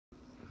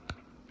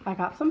I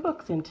got some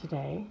books in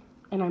today,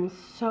 and I'm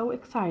so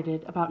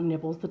excited about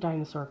Nibbles the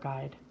Dinosaur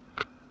Guide.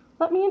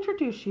 Let me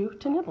introduce you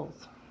to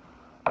Nibbles.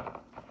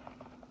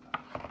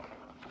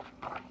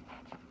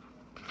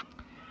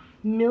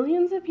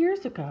 Millions of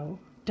years ago,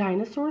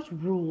 dinosaurs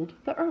ruled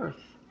the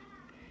earth.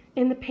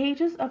 In the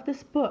pages of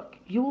this book,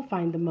 you will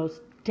find the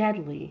most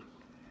deadly,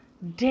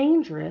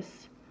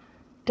 dangerous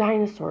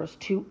dinosaurs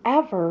to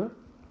ever...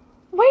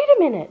 Wait a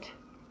minute!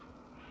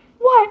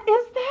 What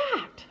is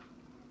that?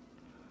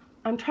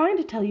 I'm trying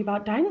to tell you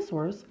about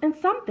dinosaurs, and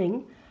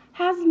something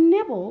has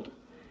nibbled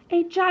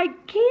a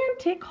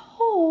gigantic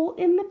hole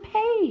in the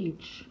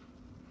page.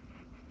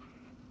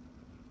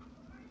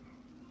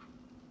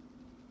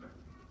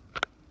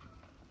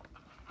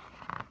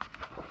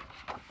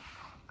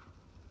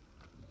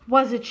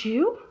 Was it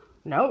you?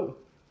 No,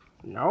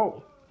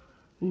 no,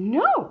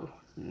 no,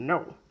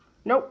 no,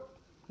 no,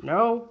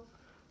 no,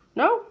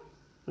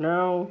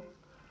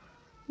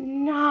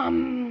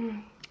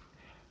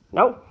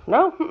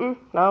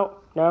 no,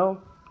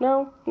 no,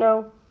 no,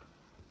 no.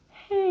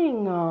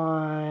 Hang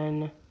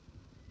on.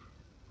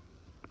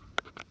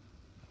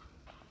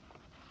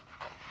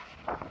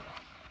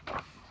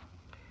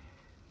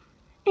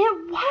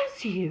 It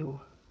was you.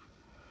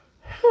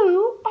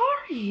 Who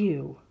are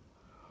you?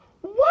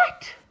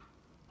 What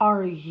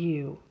are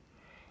you?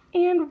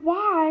 And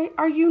why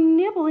are you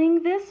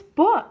nibbling this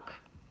book?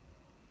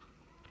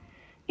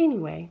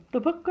 Anyway, the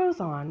book goes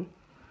on.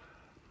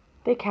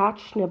 They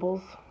catch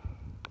Nibbles,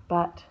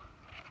 but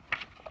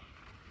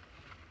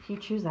he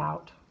chews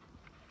out.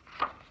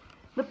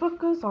 The book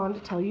goes on to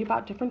tell you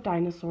about different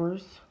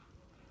dinosaurs.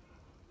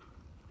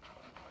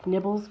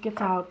 Nibbles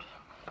gets out,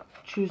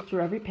 chews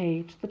through every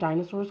page. The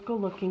dinosaurs go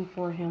looking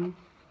for him.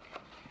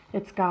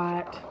 It's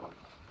got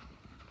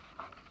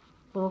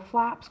little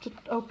flaps to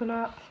open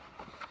up.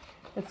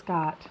 It's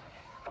got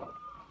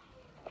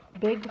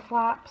big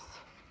flaps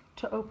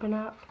to open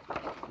up.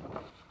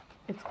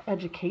 It's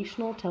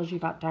educational, tells you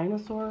about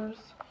dinosaurs.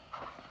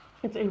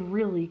 It's a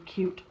really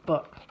cute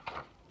book.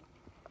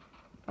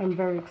 I'm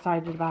very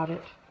excited about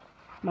it.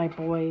 My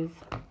boys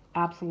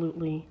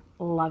absolutely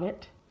love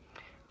it.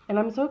 And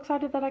I'm so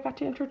excited that I got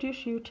to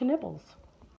introduce you to Nibbles.